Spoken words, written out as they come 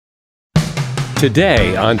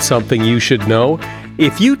Today on Something You Should Know,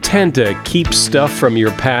 if you tend to keep stuff from your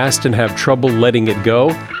past and have trouble letting it go,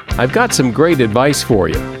 I've got some great advice for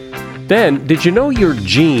you. Then, did you know your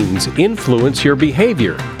genes influence your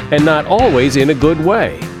behavior, and not always in a good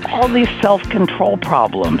way? All these self-control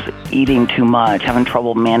problems, eating too much, having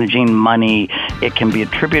trouble managing money, it can be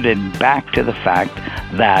attributed back to the fact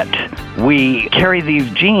that we carry these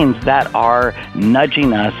genes that are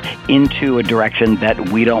nudging us into a direction that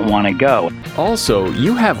we don't want to go. Also,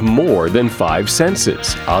 you have more than 5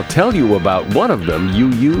 senses. I'll tell you about one of them you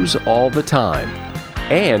use all the time.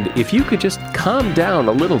 And if you could just calm down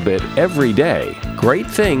a little bit every day,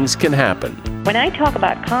 great things can happen. When I talk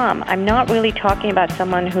about calm, I'm not really talking about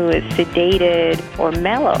someone who is sedated or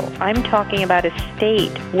mellow. I'm talking about a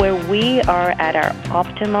state where we are at our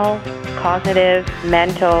optimal cognitive,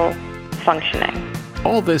 mental functioning.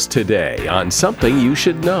 All this today on Something You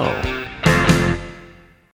Should Know.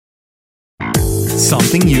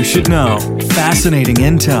 Something you should know. Fascinating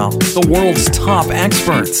intel, the world's top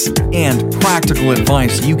experts, and practical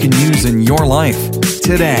advice you can use in your life.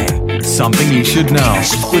 Today, Something You Should Know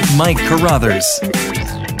with Mike Carruthers.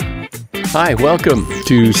 Hi, welcome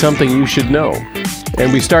to Something You Should Know.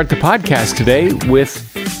 And we start the podcast today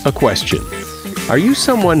with a question. Are you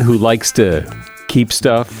someone who likes to keep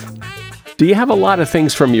stuff? Do you have a lot of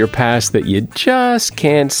things from your past that you just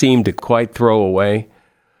can't seem to quite throw away?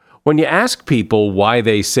 When you ask people why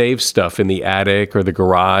they save stuff in the attic or the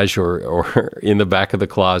garage or in the back of the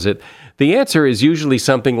closet, the answer is usually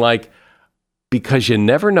something like, because you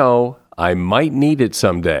never know, I might need it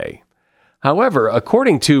someday. However,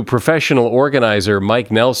 according to professional organizer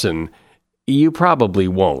Mike Nelson, you probably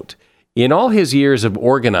won't. In all his years of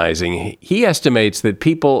organizing, he estimates that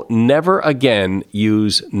people never again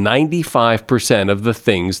use 95% of the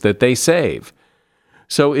things that they save.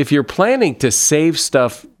 So if you're planning to save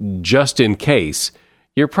stuff just in case,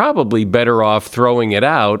 you're probably better off throwing it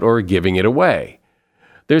out or giving it away.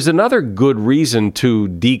 There's another good reason to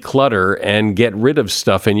declutter and get rid of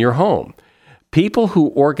stuff in your home. People who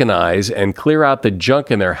organize and clear out the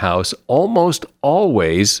junk in their house almost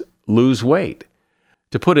always lose weight.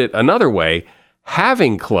 To put it another way,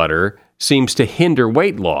 having clutter seems to hinder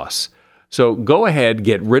weight loss. So go ahead,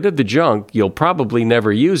 get rid of the junk, you'll probably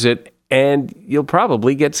never use it, and you'll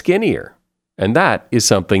probably get skinnier. And that is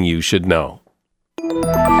something you should know.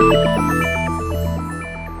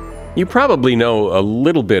 You probably know a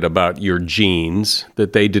little bit about your genes,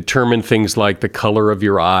 that they determine things like the color of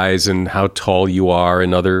your eyes and how tall you are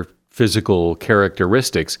and other physical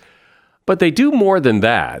characteristics. But they do more than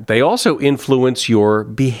that. They also influence your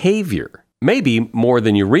behavior, maybe more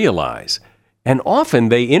than you realize. And often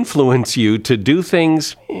they influence you to do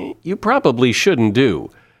things you probably shouldn't do.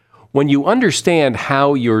 When you understand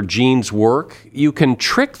how your genes work, you can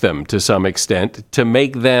trick them to some extent to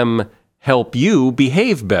make them help you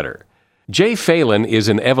behave better. Jay Phelan is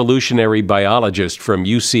an evolutionary biologist from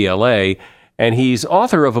UCLA, and he's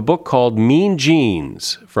author of a book called Mean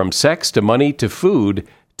Genes: From Sex to Money to Food,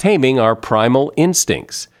 Taming Our Primal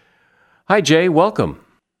Instincts. Hi, Jay. Welcome.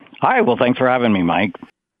 Hi. Well, thanks for having me, Mike.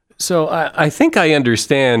 So I think I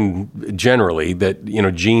understand generally that,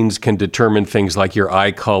 genes can determine things like your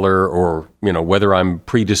eye color or, whether I'm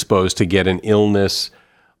predisposed to get an illness.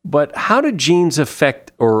 But how do genes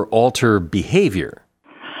affect or alter behavior?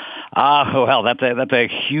 Well, that's a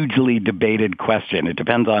hugely debated question. It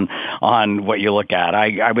depends on what you look at.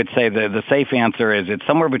 I would say the safe answer is it's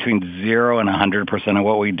somewhere between 0 and 100% of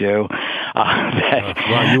what we do.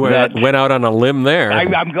 Well, you went out on a limb there.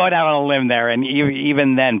 I'm going out on a limb there, and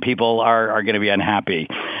even then, people are going to be unhappy.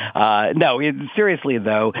 Seriously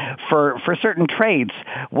though, for certain traits,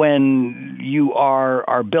 when you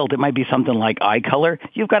are built, it might be something like eye color.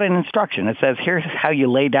 You've got an instruction. It says, here's how you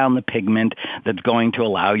lay down the pigment that's going to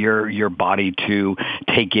allow your body to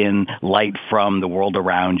take in light from the world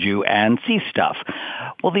around you and see stuff.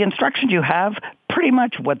 Well, the instructions you have, pretty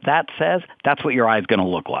much what that says, that's what your eye is going to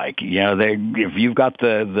look like. If you've got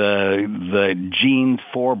the genes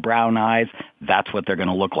for brown eyes, that's what they're going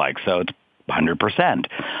to look like. So it's 100%.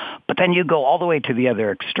 But then you go all the way to the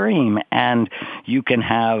other extreme, and you can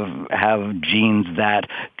have genes that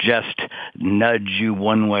just nudge you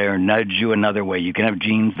one way or nudge you another way. You can have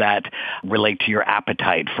genes that relate to your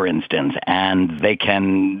appetite, for instance, and they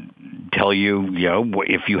can tell you,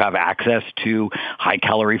 if you have access to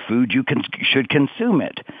high-calorie food, you should consume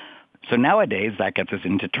it. So nowadays, that gets us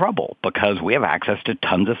into trouble because we have access to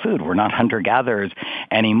tons of food. We're not hunter-gatherers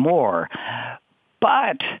anymore.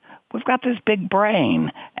 But we've got this big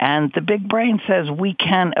brain, and the big brain says we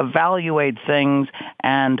can evaluate things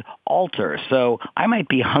and alter. So I might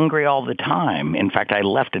be hungry all the time. In fact, I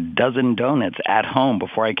left a dozen donuts at home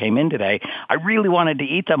before I came in today. I really wanted to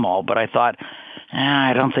eat them all, but I thought,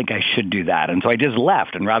 I don't think I should do that. And so I just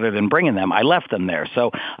left, and rather than bringing them, I left them there.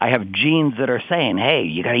 So I have genes that are saying, hey,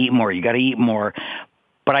 you got to eat more, you got to eat more,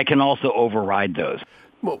 but I can also override those.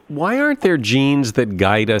 Well, why aren't there genes that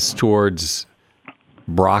guide us towards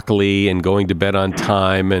broccoli and going to bed on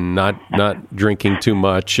time and not drinking too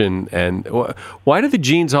much, and why do the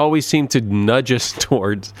genes always seem to nudge us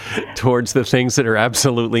towards the things that are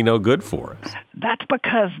absolutely no good for us? That's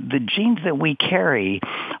because the genes that we carry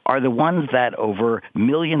are the ones that over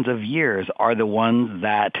millions of years are the ones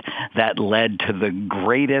that led to the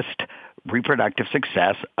greatest reproductive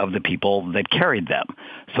success of the people that carried them.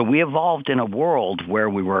 So we evolved in a world where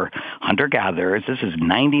we were hunter-gatherers. This is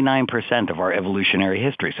 99% of our evolutionary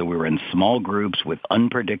history. So we were in small groups with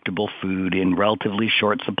unpredictable food in relatively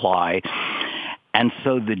short supply. And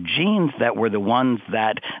so the genes that were the ones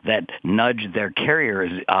that nudged their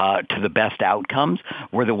carriers to the best outcomes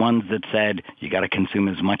were the ones that said, you got to consume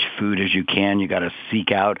as much food as you can. You got to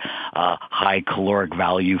seek out high caloric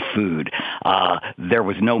value food. There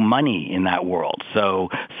was no money in that world. So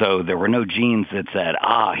there were no genes that said,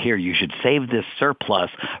 here, you should save this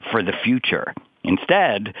surplus for the future.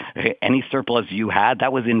 Instead, any surplus you had,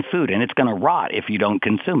 that was in food, and it's going to rot if you don't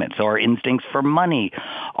consume it. So our instincts for money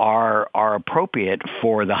are appropriate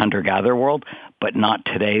for the hunter-gatherer world, but not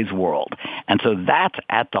today's world. And so that's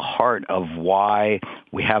at the heart of why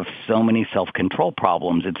we have so many self-control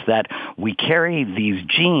problems. It's that we carry these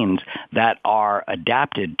genes that are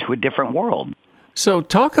adapted to a different world. So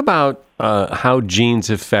talk about how genes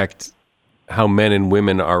affect how men and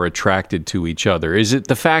women are attracted to each other. Is it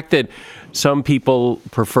the fact that some people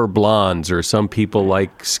prefer blondes, or some people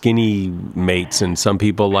like skinny mates, and some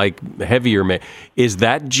people like heavier mates? Is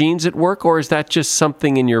that genes at work, or is that just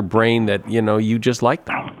something in your brain that, you just like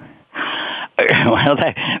them? Well,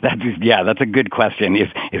 that's a good question. Is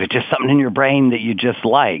it just something in your brain that you just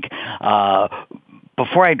like?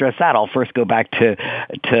 Before I address that, I'll first go back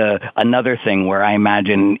to another thing where I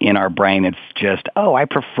imagine in our brain it's just, I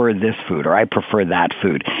prefer this food or I prefer that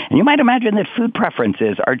food. And you might imagine that food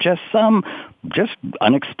preferences are just some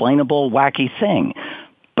unexplainable, wacky thing.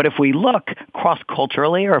 But if we look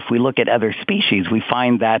cross-culturally, or if we look at other species, we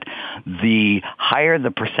find that the higher the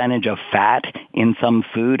percentage of fat in some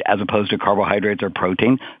food as opposed to carbohydrates or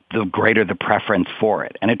protein, the greater the preference for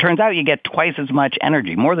it. And it turns out you get twice as much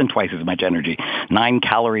energy, more than twice as much energy, 9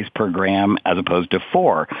 calories per gram as opposed to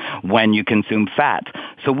 4 when you consume fat.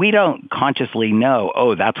 So we don't consciously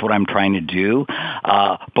know, that's what I'm trying to do,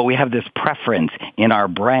 but we have this preference in our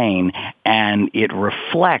brain, and it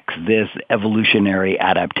reflects this evolutionary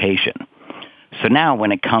adaptation. So now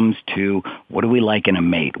when it comes to what do we like in a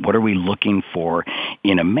mate, what are we looking for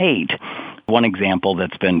in a mate, one example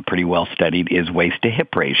that's been pretty well studied is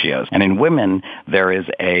waist-to-hip ratios. And in women, there is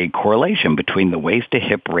a correlation between the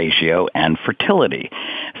waist-to-hip ratio and fertility,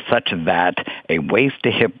 such that a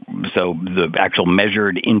waist-to-hip, so the actual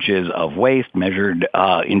measured inches of waist, measured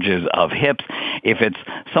inches of hips, if it's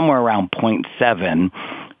somewhere around 0.7,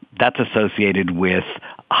 that's associated with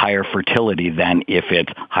higher fertility than if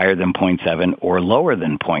it's higher than 0.7 or lower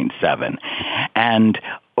than 0.7. And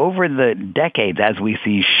over the decades, as we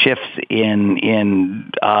see shifts in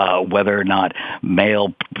whether or not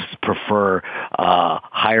males prefer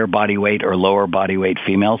higher body weight or lower body weight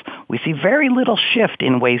females, we see very little shift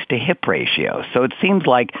in waist-to-hip ratio. So it seems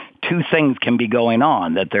like two things can be going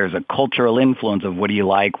on, that there's a cultural influence of what do you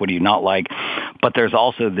like, what do you not like, but there's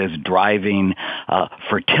also this driving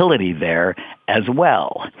fertility there as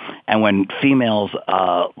well. And when females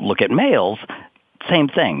look at males, same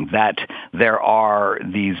thing, that there are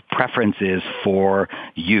these preferences for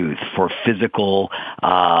youth, for physical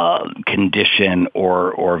condition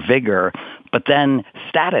or vigor, but then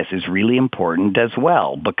status is really important as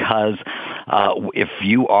well, because if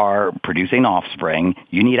you are producing offspring,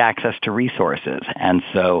 you need access to resources. And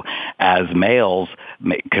so as males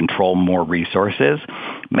control more resources,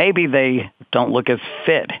 maybe they don't look as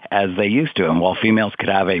fit as they used to. And while females could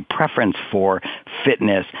have a preference for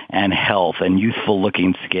fitness and health and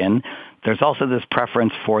youthful-looking skin, there's also this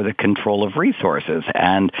preference for the control of resources.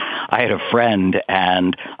 And I had a friend,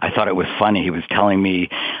 and I thought it was funny. He was telling me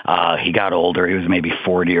he got older. He was maybe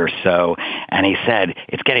 40 or so. And he said,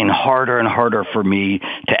 it's getting harder and harder for me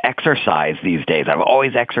to exercise these days. I've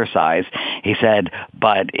always exercised. He said,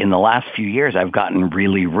 but in the last few years, I've gotten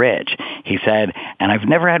really rich. He said, and I've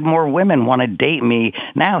never had more women want to date me.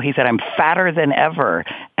 Now, he said, I'm fatter than ever,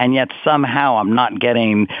 and yet somehow I'm not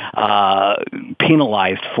getting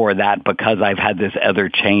penalized for that because I've had this other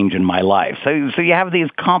change in my life. So you have these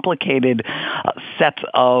complicated sets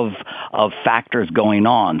of factors going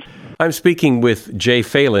on. I'm speaking with Jay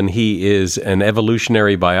Phelan. He is an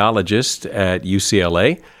evolutionary biologist at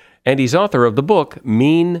UCLA, and he's author of the book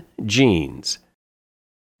Mean Genes.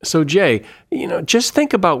 So Jay, just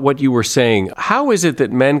think about what you were saying. How is it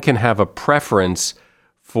that men can have a preference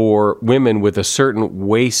for women with a certain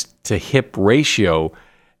waist-to-hip ratio,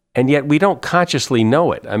 and yet we don't consciously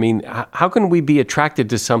know it? I mean, how can we be attracted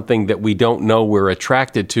to something that we don't know we're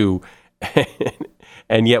attracted to,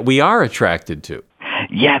 and yet we are attracted to?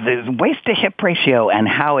 Yeah, the waist-to-hip ratio and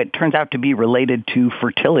how it turns out to be related to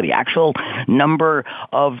fertility. Actual number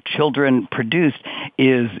of children produced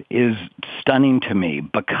is stunning to me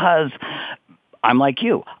because I'm like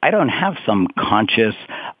you. I don't have some conscious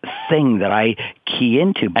thing that I key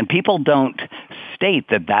into. And people don't state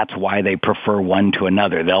that that's why they prefer one to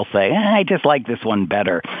another. They'll say, I just like this one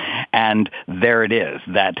better. And there it is,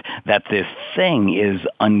 that this thing is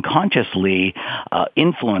unconsciously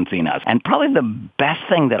influencing us. And probably the best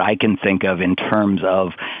thing that I can think of in terms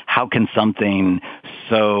of how can something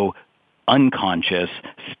so unconscious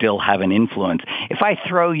still have an influence. If I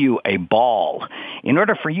throw you a ball, in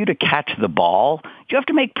order for you to catch the ball, you have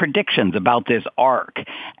to make predictions about this arc.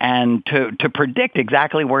 And to predict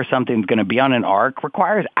exactly where something's going to be on an arc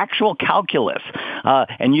requires actual calculus.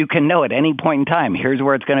 And you can know at any point in time, here's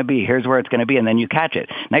where it's going to be, here's where it's going to be, and then you catch it.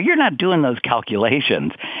 Now, you're not doing those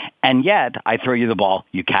calculations, and yet I throw you the ball,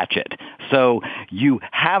 you catch it. So you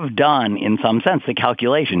have done, in some sense, the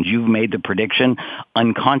calculations. You've made the prediction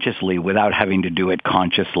unconsciously without having to do it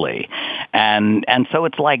consciously. And so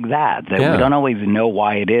it's like that we don't always know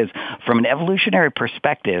why it is. From an evolutionary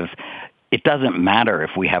perspective, it doesn't matter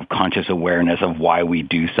if we have conscious awareness of why we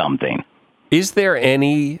do something. Is there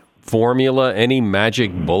any formula, any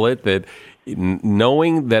magic bullet that,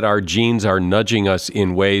 knowing that our genes are nudging us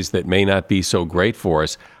in ways that may not be so great for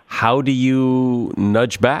us, how do you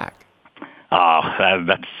nudge back? Oh,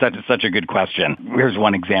 that's such a good question. Here's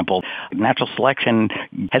one example. Natural selection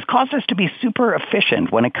has caused us to be super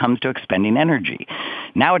efficient when it comes to expending energy.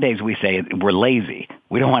 Nowadays, we say we're lazy.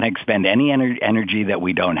 We don't want to expend any energy that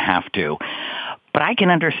we don't have to. But I can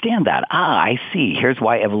understand that. I see. Here's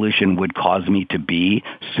why evolution would cause me to be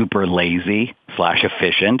super lazy /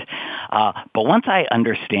 efficient. But once I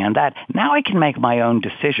understand that, now I can make my own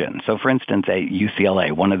decisions. So, for instance, at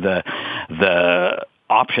UCLA, one of the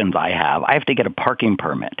options I have to get a parking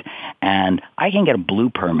permit, and I can get a blue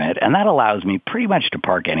permit, and that allows me pretty much to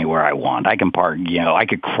park anywhere I want. I can park, I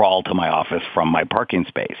could crawl to my office from my parking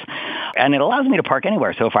space, and it allows me to park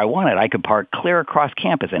anywhere. So if I wanted, I could park clear across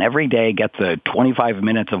campus and every day get the 25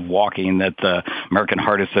 minutes of walking that the American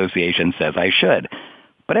Heart Association says I should.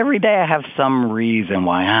 But every day I have some reason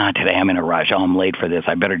why, today I'm in a rush. I'm late for this.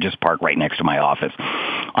 I better just park right next to my office.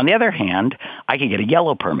 On the other hand, I could get a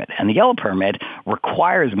yellow permit. And the yellow permit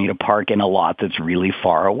requires me to park in a lot that's really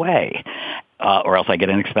far away, or else I get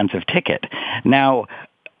an expensive ticket. Now,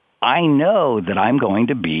 I know that I'm going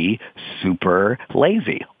to be super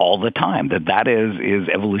lazy all the time, that is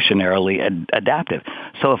evolutionarily adaptive.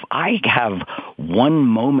 So if I have one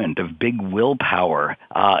moment of big willpower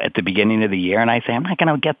at the beginning of the year and I say, I'm not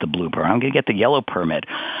going to get the blue permit, I'm going to get the yellow permit.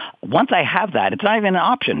 Once I have that, it's not even an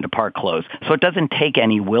option to park close. So it doesn't take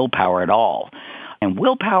any willpower at all. And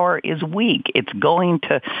willpower is weak. It's going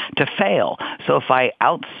to fail. So if I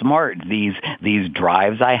outsmart these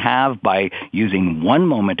drives I have by using one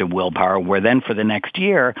moment of willpower, where then for the next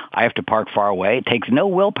year I have to park far away, it takes no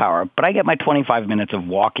willpower, but I get my 25 minutes of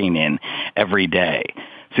walking in every day.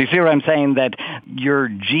 So you see what I'm saying? That your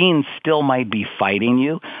genes still might be fighting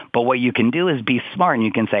you, but what you can do is be smart, and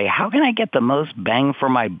you can say, how can I get the most bang for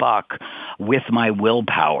my buck with my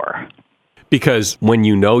willpower? Because when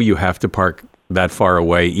you know you have to park that far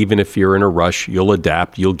away, even if you're in a rush, you'll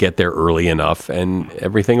adapt, you'll get there early enough, and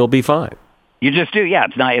everything will be fine. You just do, yeah.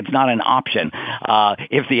 It's not an option.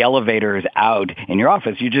 If the elevator is out in your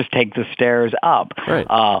office, you just take the stairs up. Right.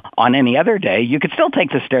 On any other day, you could still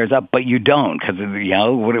take the stairs up, but you don't because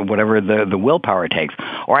whatever the willpower it takes.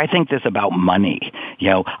 Or I think this about money.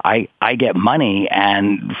 I get money,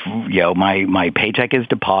 and my paycheck is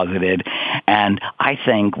deposited, and I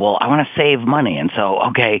think, well, I want to save money, and so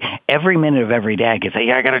every minute of every day I can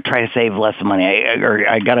say, I got to try to save less money, or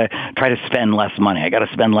I got to try to spend less money. I got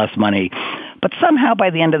to spend less money. But somehow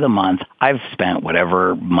by the end of the month, I've spent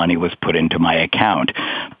whatever money was put into my account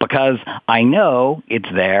because I know it's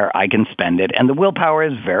there, I can spend it, and the willpower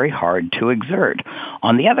is very hard to exert.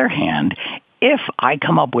 On the other hand, if I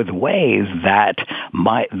come up with ways that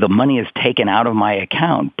the money is taken out of my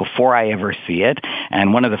account before I ever see it,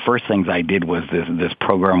 and one of the first things I did was this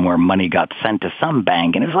program where money got sent to some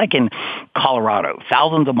bank, and it was like in Colorado,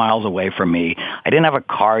 thousands of miles away from me. I didn't have a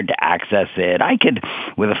card to access it. I could,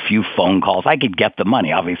 with a few phone calls, I could get the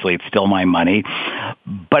money. Obviously, it's still my money,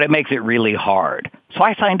 but it makes it really hard. So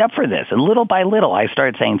I signed up for this, and little by little, I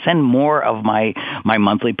started saying, send more of my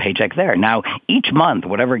monthly paycheck there. Now, each month,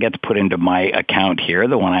 whatever gets put into my account here,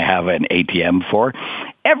 the one I have an ATM for,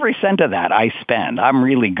 every cent of that I spend. I'm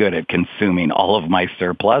really good at consuming all of my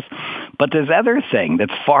surplus. But this other thing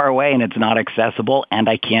that's far away and it's not accessible and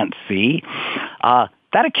I can't see,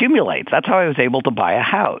 that accumulates. That's how I was able to buy a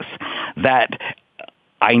house. That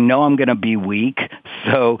I know I'm going to be weak,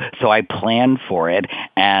 so I plan for it,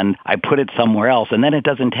 and I put it somewhere else, and then it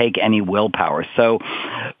doesn't take any willpower. So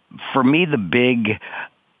for me, the big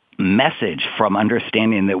message from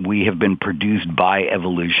understanding that we have been produced by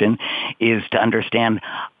evolution is to understand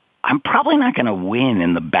I'm probably not going to win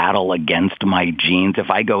in the battle against my genes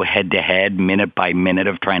if I go head-to-head, minute by minute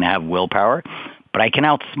of trying to have willpower. But I can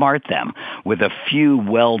outsmart them with a few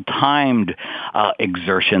well-timed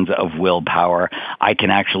exertions of willpower. I can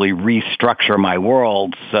actually restructure my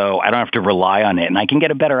world so I don't have to rely on it, and I can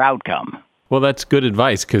get a better outcome. Well, that's good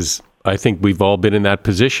advice, because I think we've all been in that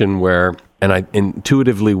position where, and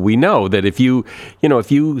intuitively we know that if you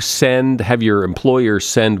have your employer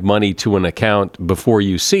send money to an account before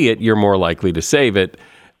you see it, you're more likely to save it,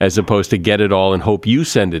 as opposed to get it all and hope you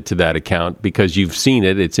send it to that account because you've seen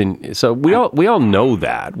it. So we all know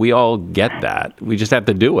that. We all get that. We just have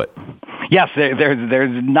to do it. Yes,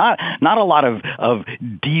 there's not a lot of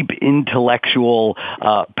deep intellectual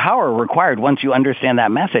power required once you understand that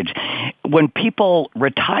message. When people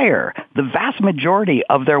retire, the vast majority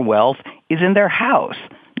of their wealth is in their house.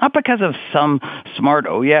 Not because of some smart,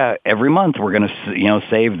 every month we're going to,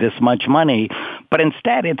 save this much money, but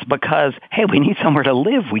instead it's because, hey, we need somewhere to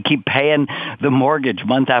live. We keep paying the mortgage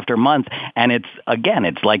month after month, and it's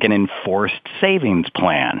like an enforced savings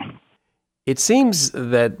plan. It seems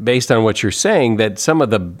that, based on what you're saying, that some of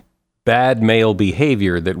the bad male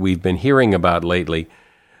behavior that we've been hearing about lately,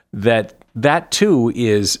 that too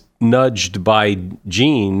is nudged by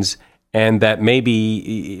genes, and that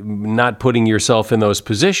maybe not putting yourself in those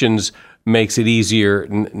positions makes it easier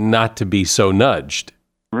not to be so nudged.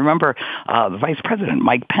 Remember, the Vice President,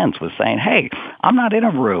 Mike Pence, was saying, hey, I'm not in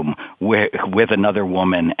a room with another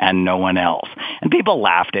woman and no one else. And people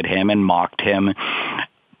laughed at him and mocked him.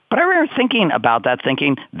 But I remember thinking about that,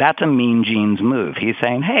 thinking that's a mean genes move. He's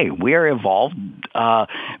saying, hey, we are evolved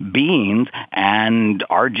beings, and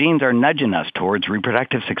our genes are nudging us towards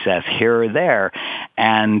reproductive success here or there.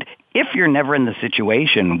 And if you're never in the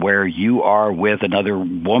situation where you are with another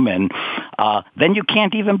woman, then you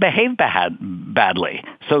can't even behave badly.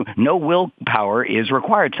 So no willpower is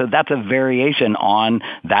required. So that's a variation on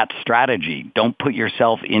that strategy. Don't put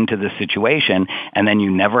yourself into the situation, and then you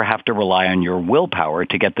never have to rely on your willpower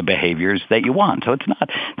to get the behaviors that you want. So it's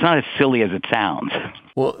not as silly as it sounds.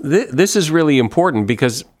 Well, this is really important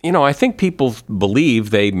because, I think people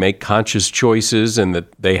believe they make conscious choices and that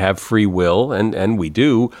they have free will, and we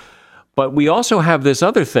do. But we also have this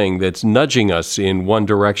other thing that's nudging us in one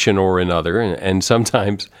direction or another, and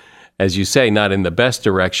sometimes, as you say, not in the best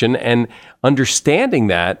direction. And understanding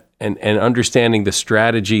that and understanding the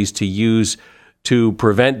strategies to use to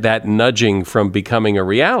prevent that nudging from becoming a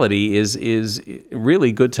reality is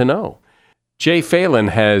really good to know. Jay Phelan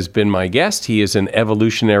has been my guest. He is an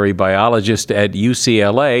evolutionary biologist at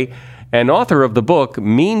UCLA and author of the book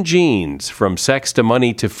Mean Genes: From Sex to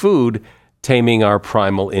Money to Food, Taming Our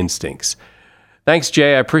Primal Instincts. Thanks,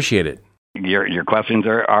 Jay. I appreciate it. Your questions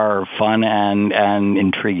are fun and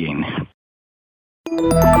intriguing.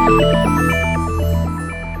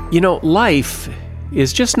 Life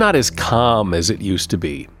is just not as calm as it used to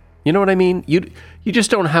be. You know what I mean? You just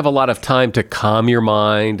don't have a lot of time to calm your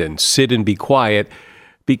mind and sit and be quiet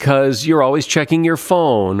because you're always checking your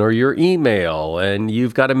phone or your email, and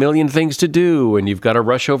you've got a million things to do, and you've got to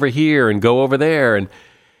rush over here and go over there, and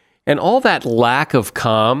all that lack of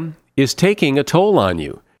calm is taking a toll on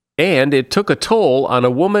you. And it took a toll on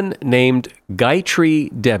a woman named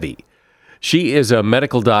Gayatri Devi. She is a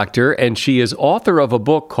medical doctor, and she is author of a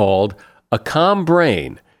book called A Calm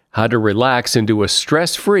Brain: How to Relax into a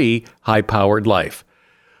Stress-Free, High-Powered Life.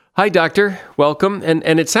 Hi, doctor. Welcome.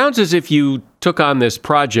 And it sounds as if you took on this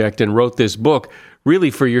project and wrote this book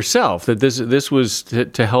really for yourself, that this was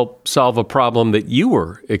to help solve a problem that you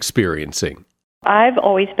were experiencing. I've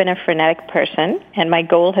always been a frenetic person, and my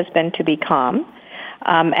goal has been to be calm.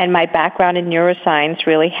 And my background in neuroscience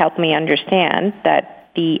really helped me understand that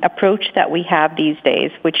the approach that we have these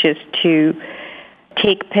days, which is to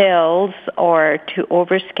take pills or to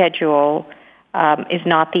overschedule, is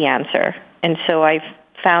not the answer. And so I've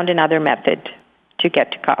found another method to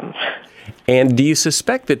get to calm. And do you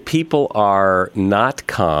suspect that people are not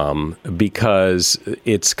calm because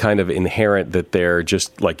it's kind of inherent that they're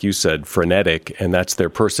just, like you said, frenetic, and that's their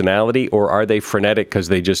personality? Or are they frenetic because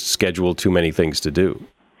they just schedule too many things to do?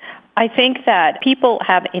 I think that people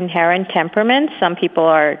have inherent temperaments. Some people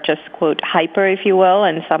are just, quote, hyper, if you will,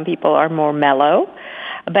 and some people are more mellow.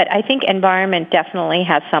 But I think environment definitely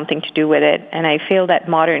has something to do with it. And I feel that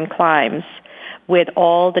modern climes, with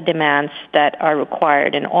all the demands that are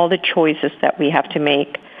required and all the choices that we have to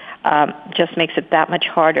make, just makes it that much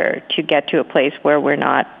harder to get to a place where we're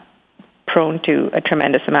not prone to a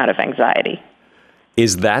tremendous amount of anxiety.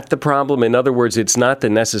 Is that the problem? In other words, it's not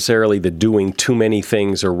necessarily the doing too many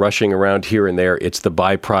things or rushing around here and there. It's the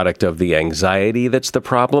byproduct of the anxiety that's the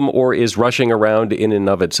problem, or is rushing around in and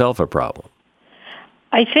of itself a problem?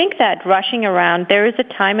 I think that rushing around, there is a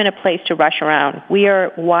time and a place to rush around. We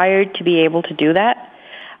are wired to be able to do that.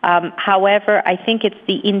 However, I think it's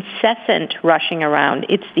the incessant rushing around.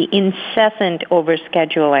 It's the incessant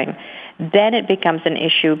overscheduling. Then it becomes an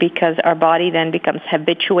issue because our body then becomes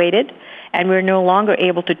habituated and we're no longer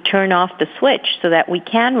able to turn off the switch so that we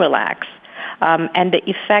can relax. And the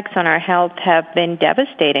effects on our health have been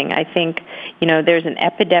devastating. I think, there's an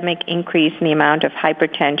epidemic increase in the amount of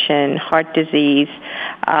hypertension, heart disease,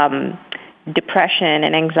 depression,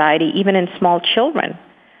 and anxiety, even in small children,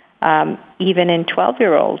 even in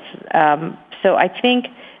 12-year-olds. So I think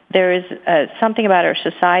there is something about our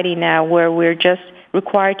society now where we're just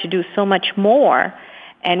required to do so much more.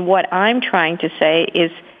 And what I'm trying to say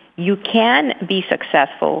is you can be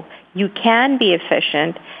successful, you can be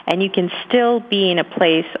efficient, and you can still be in a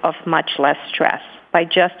place of much less stress by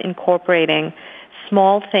just incorporating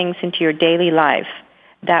small things into your daily life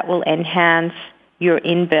that will enhance your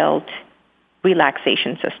inbuilt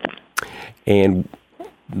relaxation system. And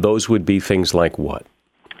those would be things like what?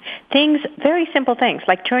 Very simple things,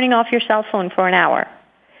 like turning off your cell phone for an hour,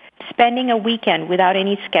 spending a weekend without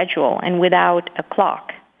any schedule and without a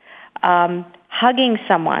clock, hugging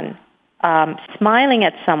someone, smiling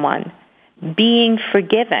at someone, being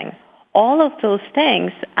forgiving. All of those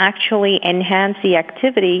things actually enhance the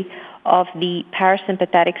activity of the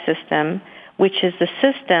parasympathetic system, which is the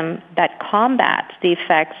system that combats the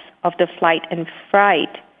effects of the flight and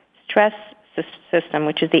fright stress system,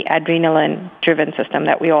 which is the adrenaline-driven system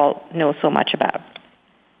that we all know so much about.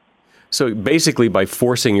 So basically, by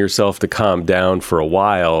forcing yourself to calm down for a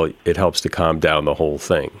while, it helps to calm down the whole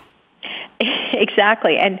thing.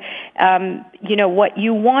 Exactly. And, what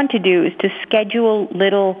you want to do is to schedule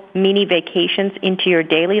little mini vacations into your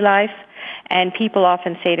daily life. And people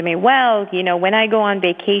often say to me, well, when I go on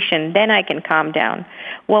vacation, then I can calm down.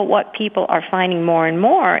 Well, what people are finding more and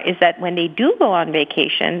more is that when they do go on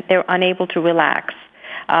vacation, they're unable to relax.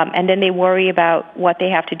 And then they worry about what they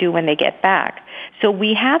have to do when they get back. So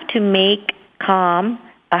we have to make calm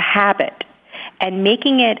a habit. And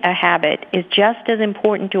making it a habit is just as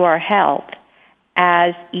important to our health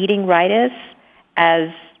as eating right is, as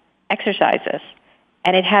exercise is.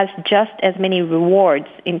 And it has just as many rewards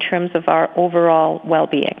in terms of our overall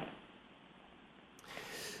well-being.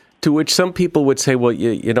 To which some people would say, well,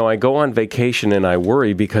 I go on vacation and I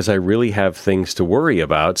worry because I really have things to worry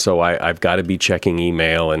about, so I've got to be checking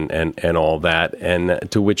email and all that.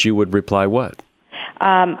 And to which you would reply what?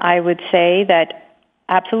 I would say that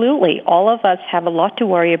absolutely. All of us have a lot to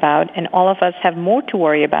worry about, and all of us have more to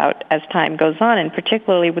worry about as time goes on, and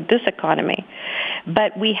particularly with this economy.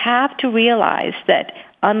 But we have to realize that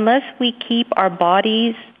unless we keep our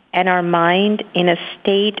bodies and our mind in a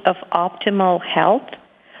state of optimal health,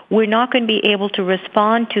 we're not going to be able to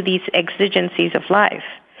respond to these exigencies of life.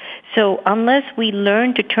 So unless we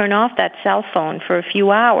learn to turn off that cell phone for a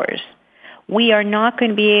few hours, we are not going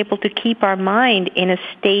to be able to keep our mind in a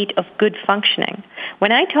state of good functioning.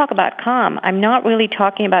 When I talk about calm, I'm not really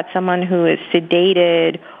talking about someone who is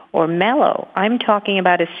sedated or mellow. I'm talking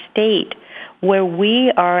about a state where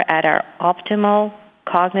we are at our optimal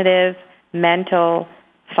cognitive, mental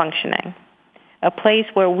functioning, a place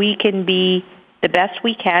where we can be the best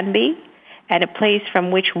we can be, and a place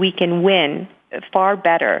from which we can win far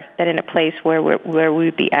better than in a place where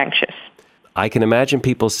we'd be anxious. I can imagine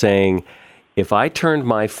people saying, if I turned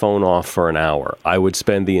my phone off for an hour, I would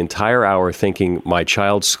spend the entire hour thinking my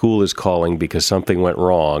child's school is calling because something went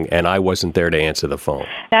wrong and I wasn't there to answer the phone.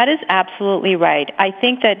 That is absolutely right. I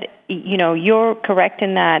think that, you're correct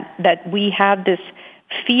in that we have this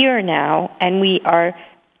fear now, and we are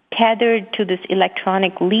tethered to this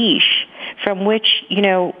electronic leash from which,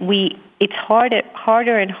 it's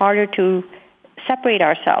harder and harder to separate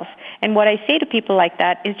ourselves. And what I say to people like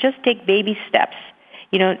that is just take baby steps.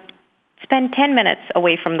 Spend 10 minutes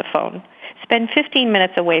away from the phone. Spend 15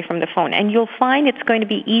 minutes away from the phone. And you'll find it's going to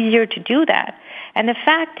be easier to do that. And the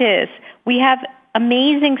fact is, we have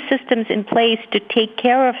amazing systems in place to take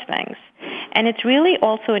care of things. And it's really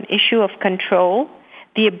also an issue of control,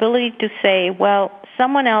 the ability to say, well,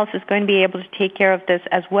 someone else is going to be able to take care of this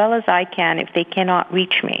as well as I can if they cannot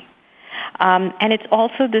reach me. And it's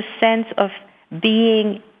also this sense of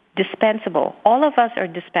being dispensable. All of us are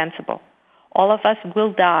dispensable. All of us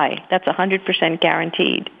will die. That's 100%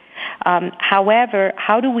 guaranteed. However,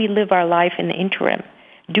 how do we live our life in the interim?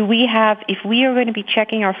 If we are going to be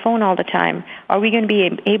checking our phone all the time, are we going to be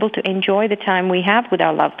able to enjoy the time we have with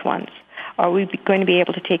our loved ones? Are we going to be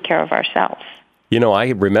able to take care of ourselves? I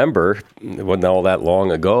remember, wasn't all that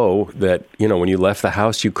long ago, that, when you left the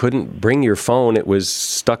house, you couldn't bring your phone. It was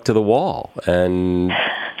stuck to the wall. And,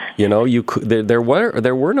 there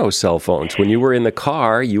were no cell phones. When you were in the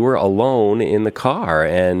car, you were alone in the car.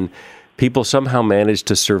 And people somehow managed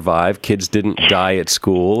to survive. Kids didn't die at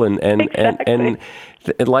school. And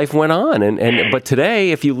life went on. But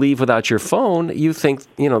today, if you leave without your phone, you think,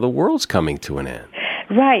 the world's coming to an end.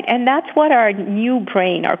 Right, and that's what our new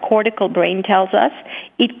brain, our cortical brain, tells us.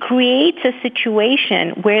 It creates a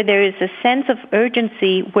situation where there is a sense of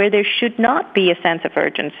urgency where there should not be a sense of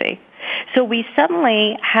urgency. So we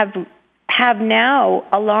suddenly have now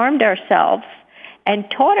alarmed ourselves and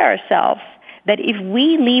taught ourselves that if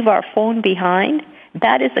we leave our phone behind,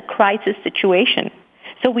 that is a crisis situation.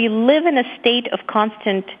 So we live in a state of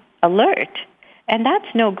constant alert. And that's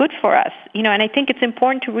no good for us, and I think it's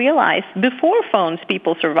important to realize before phones,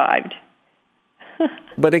 people survived.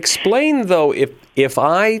 But explain, though, if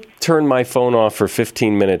I turn my phone off for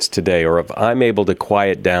 15 minutes today, or if I'm able to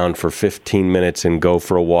quiet down for 15 minutes and go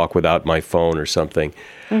for a walk without my phone or something,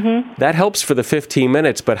 that helps for the 15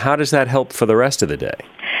 minutes, but how does that help for the rest of the day?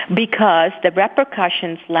 Because the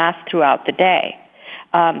repercussions last throughout the day.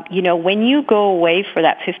 When you go away for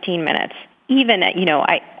that 15 minutes, even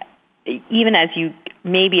as you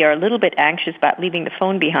maybe are a little bit anxious about leaving the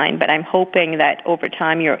phone behind, but I'm hoping that over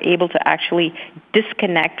time you're able to actually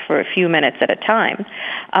disconnect for a few minutes at a time.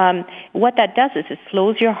 What that does is it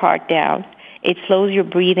slows your heart down. It slows your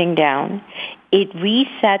breathing down. It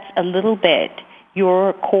resets a little bit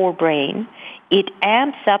your core brain. It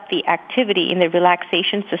amps up the activity in the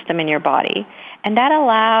relaxation system in your body. And that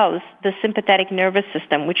allows the sympathetic nervous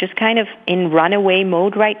system, which is kind of in runaway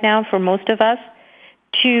mode right now for most of us,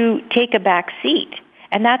 to take a back seat.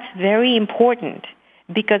 And that's very important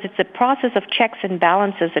because it's a process of checks and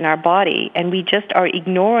balances in our body, and we just are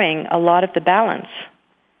ignoring a lot of the balance.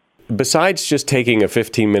 Besides just taking a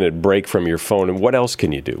 15-minute break from your phone, and what else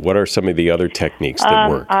can you do? What are some of the other techniques that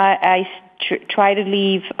work? I try to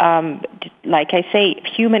leave, like I say,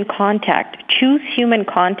 human contact. Choose human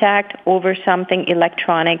contact over something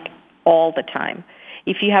electronic all the time.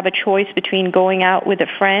 If you have a choice between going out with a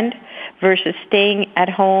friend versus staying at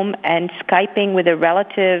home and Skyping with a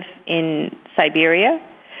relative in Siberia,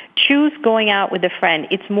 choose going out with a friend.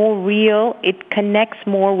 It's more real. It connects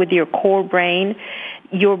more with your core brain.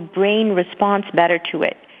 Your brain responds better to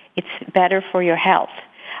it. It's better for your health.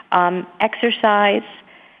 Exercise.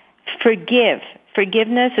 Forgive.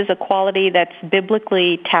 Forgiveness is a quality that's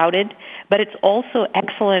biblically touted, but it's also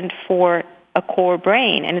excellent for a core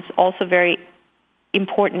brain, and it's also very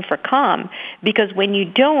important for calm, because when you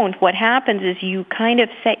don't, what happens is you kind of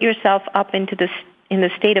set yourself up in the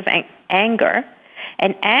state of anger,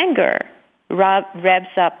 and anger revs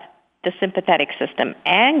up the sympathetic system.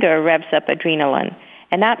 Anger revs up adrenaline,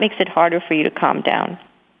 and that makes it harder for you to calm down.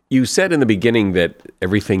 You said in the beginning that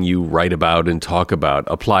everything you write about and talk about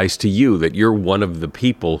applies to you, that you're one of the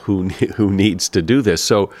people who needs to do this.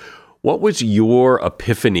 So what was your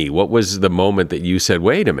epiphany? What was the moment that you said,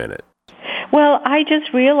 wait a minute? Well, I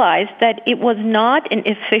just realized that it was not an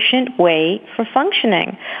efficient way for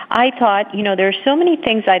functioning. I thought, there are so many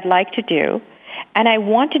things I'd like to do, and I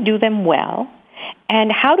want to do them well.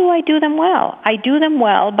 And how do I do them well? I do them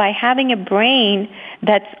well by having a brain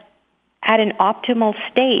that's at an optimal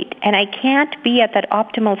state. And I can't be at that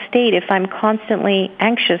optimal state if I'm constantly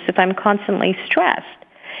anxious, if I'm constantly stressed.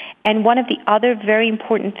 And one of the other very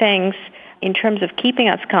important things in terms of keeping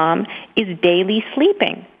us calm is daily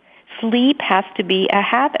sleeping. Sleep has to be a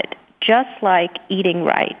habit, just like eating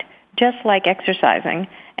right, just like exercising.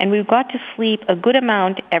 And we've got to sleep a good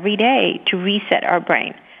amount every day to reset our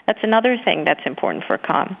brain. That's another thing that's important for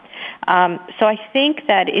calm. So I think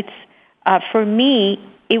that it's, for me,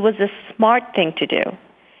 it was a smart thing to do.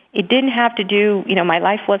 It didn't have to do, my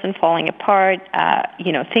life wasn't falling apart,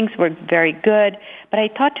 things were very good. But I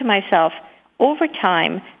thought to myself, over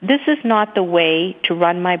time, this is not the way to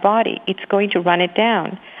run my body. It's going to run it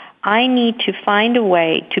down. I need to find a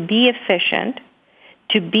way to be efficient,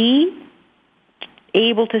 to be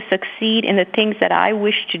able to succeed in the things that I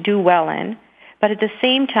wish to do well in, but at the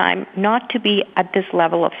same time, not to be at this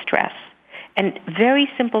level of stress. And very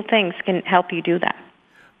simple things can help you do that.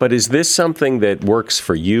 But is this something that works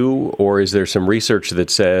for you, or is there some research that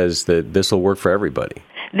says that this will work for everybody?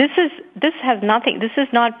 This is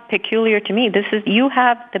not peculiar to me. You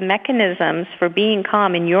have the mechanisms for being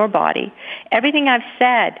calm in your body. Everything I've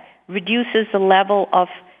said reduces the level of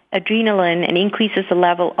adrenaline and increases the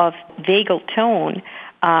level of vagal tone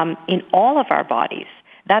in all of our bodies.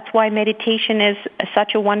 That's why meditation is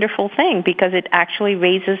such a wonderful thing, because it actually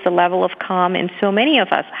raises the level of calm in so many of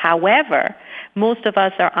us. However, most of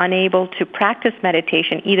us are unable to practice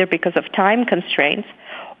meditation either because of time constraints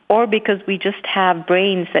or because we just have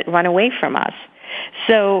brains that run away from us.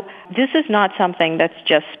 So this is not something that's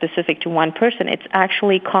just specific to one person. It's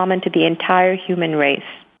actually common to the entire human race.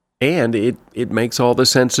 And it makes all the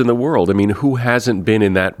sense in the world. I mean, who hasn't been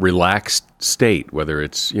in that relaxed state, whether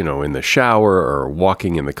it's, in the shower or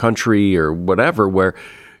walking in the country or whatever, where,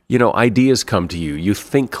 ideas come to you, you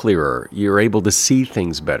think clearer, you're able to see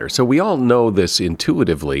things better. So we all know this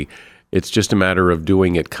intuitively. It's just a matter of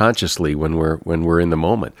doing it consciously when we're in the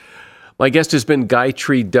moment. My guest has been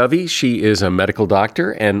Gayatri Dovey. She is a medical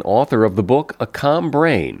doctor and author of the book, A Calm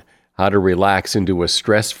Brain, How to Relax into a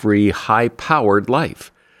Stress-Free, High-Powered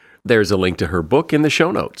Life. There's a link to her book in the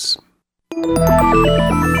show notes.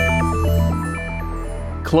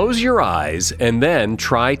 Close your eyes and then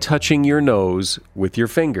try touching your nose with your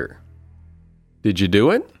finger. Did you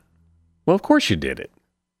do it? Well, of course you did it.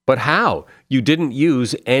 But how? You didn't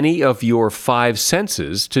use any of your 5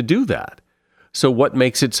 senses to do that. So what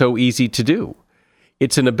makes it so easy to do?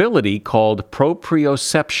 It's an ability called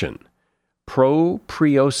proprioception.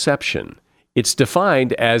 Proprioception. It's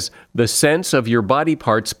defined as the sense of your body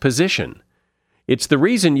part's position. It's the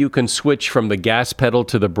reason you can switch from the gas pedal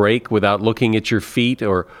to the brake without looking at your feet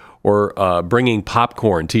or bringing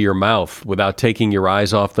popcorn to your mouth without taking your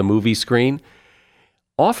eyes off the movie screen.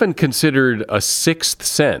 Often considered a 6th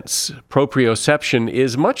sense, proprioception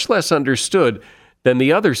is much less understood than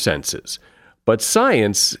the other senses, but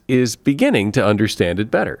science is beginning to understand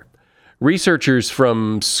it better. Researchers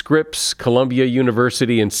from Scripps, Columbia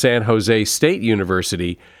University, and San Jose State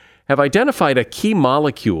University have identified a key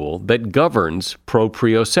molecule that governs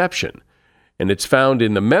proprioception, and it's found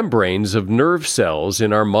in the membranes of nerve cells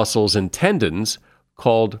in our muscles and tendons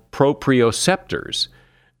called proprioceptors.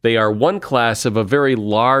 They are one class of a very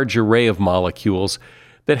large array of molecules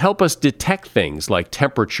that help us detect things like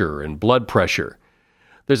temperature and blood pressure.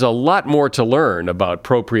 There's a lot more to learn about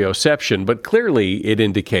proprioception, but clearly it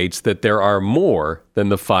indicates that there are more than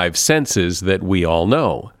the 5 senses that we all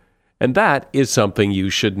know. And that is something you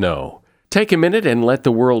should know. Take a minute and let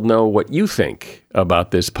the world know what you think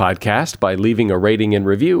about this podcast by leaving a rating and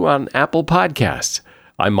review on Apple Podcasts.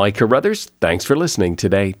 I'm Mike Carruthers. Thanks for listening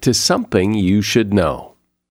today to Something You Should Know.